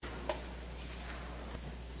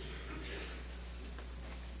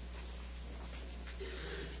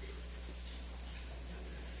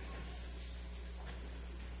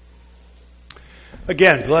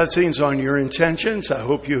Again, blessings on your intentions. I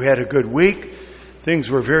hope you had a good week. Things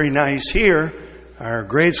were very nice here. Our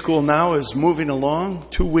grade school now is moving along,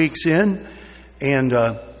 2 weeks in, and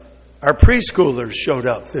our preschoolers showed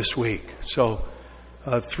up this week. So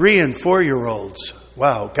 3 and 4-year-olds.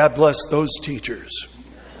 Wow, God bless those teachers.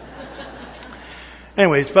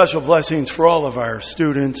 Anyway, special blessings for all of our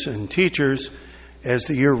students and teachers as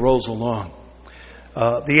the year rolls along.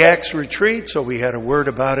 The Acts retreat, so we had a word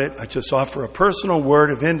about it. I just offer a personal word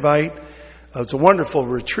of invite. It's a wonderful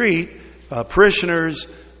retreat. Parishioners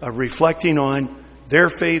reflecting on their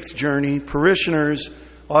faith journey. Parishioners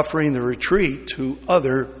offering the retreat to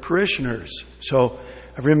other parishioners. So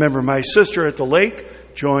I remember my sister at the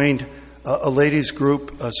lake joined a ladies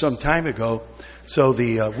group some time ago. So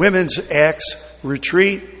the Women's Acts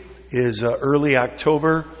retreat is early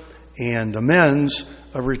October, and the men's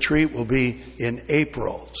retreat will be in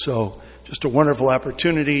April. So just a wonderful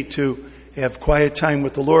opportunity to have quiet time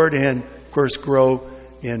with the Lord and, of course, grow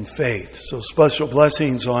in faith. So special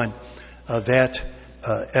blessings on that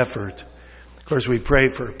effort. Of course, we pray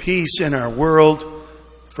for peace in our world,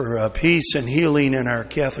 for peace and healing in our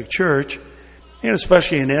Catholic Church, and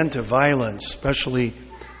especially an end to violence, especially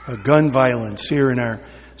gun violence here in our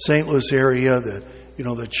St. Louis area,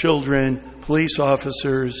 the children, police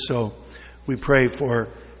officers. So we pray for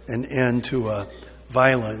an end to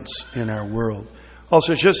violence in our world.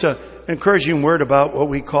 Also, just an encouraging word about what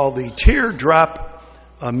we call the teardrop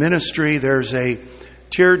ministry. There's a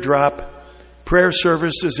teardrop prayer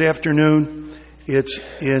service this afternoon. It's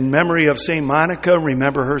in memory of St. Monica.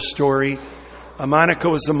 Remember her story. Monica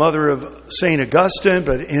was the mother of St. Augustine,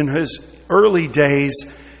 but in his early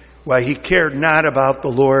days, while he cared not about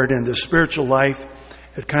the Lord and the spiritual life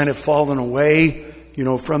had kind of fallen away,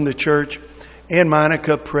 from the church. And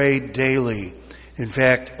Monica prayed daily. In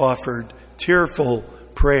fact, offered tearful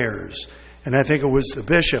prayers. And I think it was the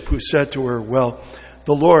bishop who said to her, well,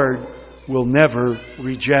 the Lord will never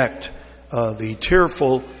reject the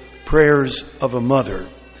tearful prayers of a mother.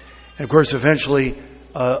 And of course, eventually,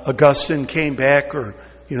 Augustine came back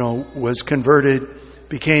was converted,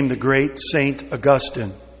 became the great Saint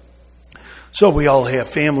Augustine. So we all have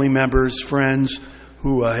family members, friends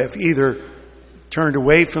who have either turned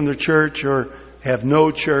away from the church or have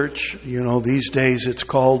no church. These days it's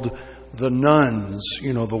called the nuns,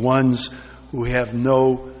 the ones who have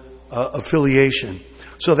no affiliation.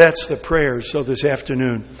 So that's the prayers. So this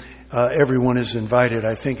afternoon, everyone is invited.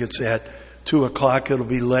 I think it's at 2:00. It'll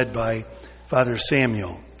be led by Father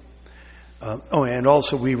Samuel. And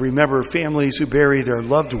also we remember families who bury their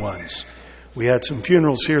loved ones. We had some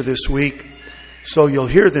funerals here this week, so you'll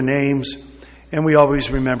hear the names, and we always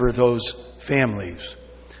remember those families.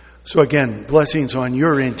 So again, blessings on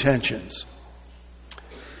your intentions.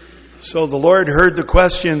 So the Lord heard the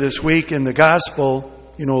question this week in the gospel,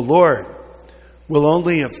 Lord, will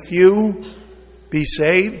only a few be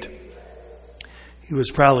saved? He was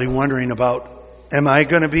probably wondering about, am I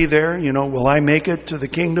going to be there? Will I make it to the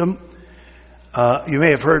kingdom? You may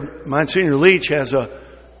have heard Monsignor Leach has a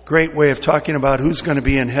great way of talking about who's going to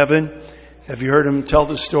be in heaven. Have you heard him tell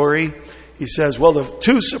the story? He says, well, the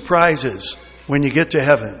 2 surprises when you get to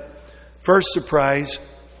heaven. First surprise,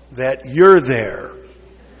 that you're there.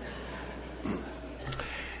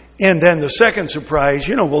 And then the second surprise,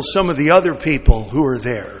 some of the other people who are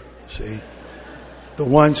there, see, the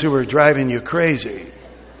ones who are driving you crazy.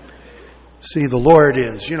 See, the Lord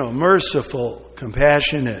is, merciful,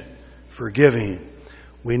 compassionate, forgiving.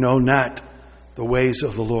 We know not the ways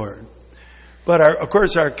of the Lord. But of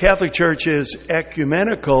course, our Catholic Church is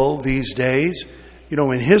ecumenical these days.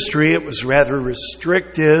 In history, it was rather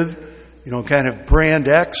restrictive, kind of brand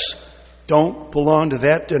X. Don't belong to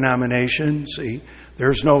that denomination. See,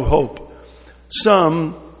 there's no hope.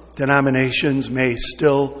 Some denominations may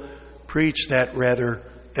still preach that rather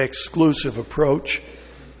exclusive approach.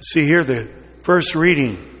 See here, the first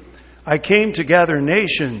reading. I came to gather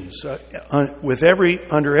nations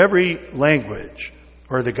under every language,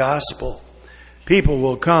 or the gospel. People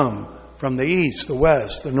will come from the east, the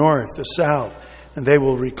west, the north, the south, and they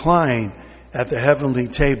will recline at the heavenly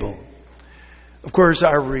table. Of course,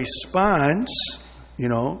 our response,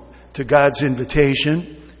 to God's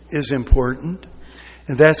invitation is important.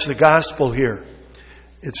 And that's the gospel here.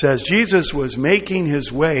 It says Jesus was making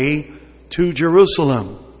his way to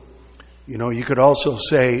Jerusalem. You could also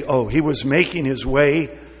say, he was making his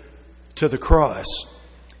way to the cross.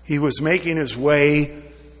 He was making his way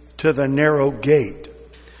to the narrow gate.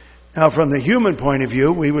 Now, from the human point of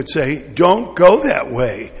view, we would say, don't go that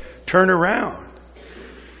way. Turn around.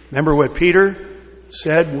 Remember what Peter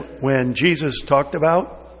said when Jesus talked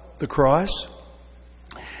about the cross?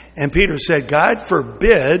 And Peter said, God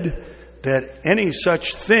forbid that any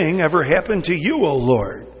such thing ever happened to you, O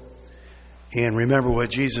Lord. And remember what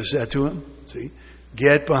Jesus said to him? See,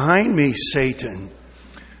 get behind me, Satan.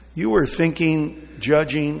 You were thinking,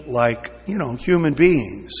 judging like, human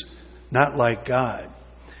beings, not like God.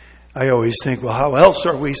 I always think, well, how else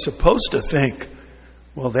are we supposed to think?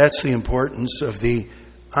 Well, that's the importance of the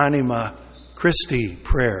Anima Christi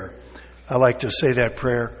prayer. I like to say that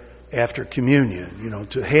prayer after communion,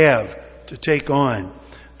 to take on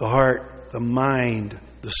the heart, the mind,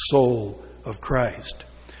 the soul of Christ.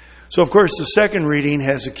 So, of course, the second reading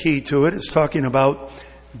has a key to it. It's talking about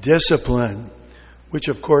discipline, which,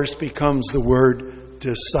 of course, becomes the word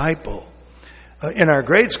disciple. In our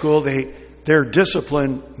grade school, their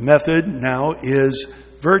discipline method now is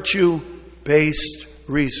virtue-based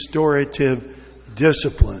restorative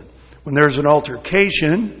discipline. When there's an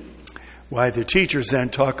altercation, why the teachers then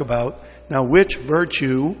talk about, now which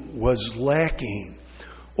virtue was lacking?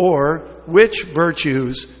 Or which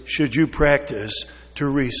virtues should you practice to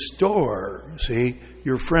restore,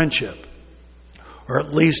 your friendship? Or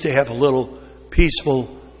at least to have a little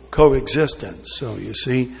peaceful coexistence. So you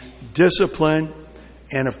see, discipline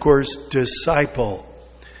and, of course, disciple.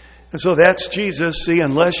 And so that's Jesus. See,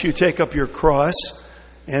 unless you take up your cross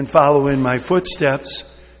and follow in my footsteps,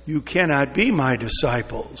 you cannot be my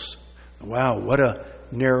disciples. Wow, what a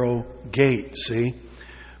narrow gate, see?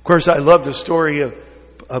 Of course, I love the story of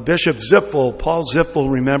Bishop Zippel. Paul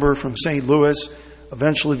Zippel, remember, from St. Louis,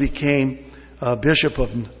 eventually became Bishop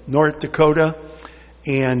of North Dakota.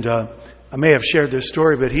 And I may have shared this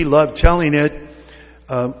story, but he loved telling it.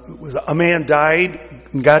 A man died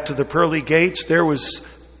and got to the pearly gates. There was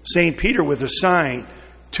St. Peter with a sign,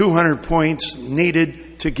 200 points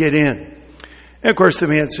needed to get in. And of course the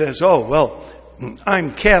man says, oh, well,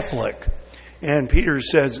 I'm Catholic. And Peter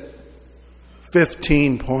says,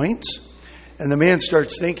 15 points. And the man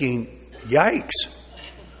starts thinking, yikes.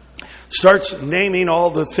 Starts naming all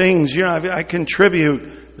the things, I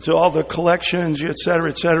contribute to all the collections, et cetera,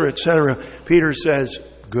 et cetera, et cetera. Peter says,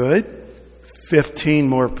 good, 15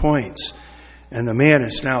 more points. And the man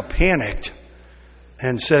is now panicked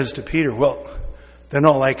and says to Peter, well, then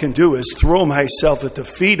all I can do is throw myself at the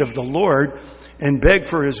feet of the Lord and beg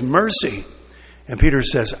for his mercy. And Peter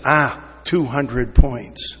says, 200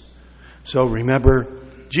 points. So remember,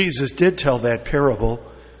 Jesus did tell that parable.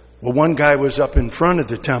 Well, one guy was up in front of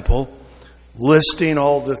the temple listing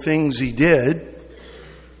all the things he did.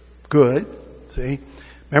 Good. See?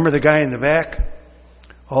 Remember the guy in the back?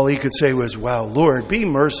 All he could say was, wow, Lord, be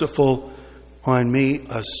merciful on me,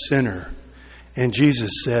 a sinner. And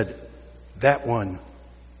Jesus said, that one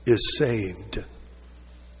is saved.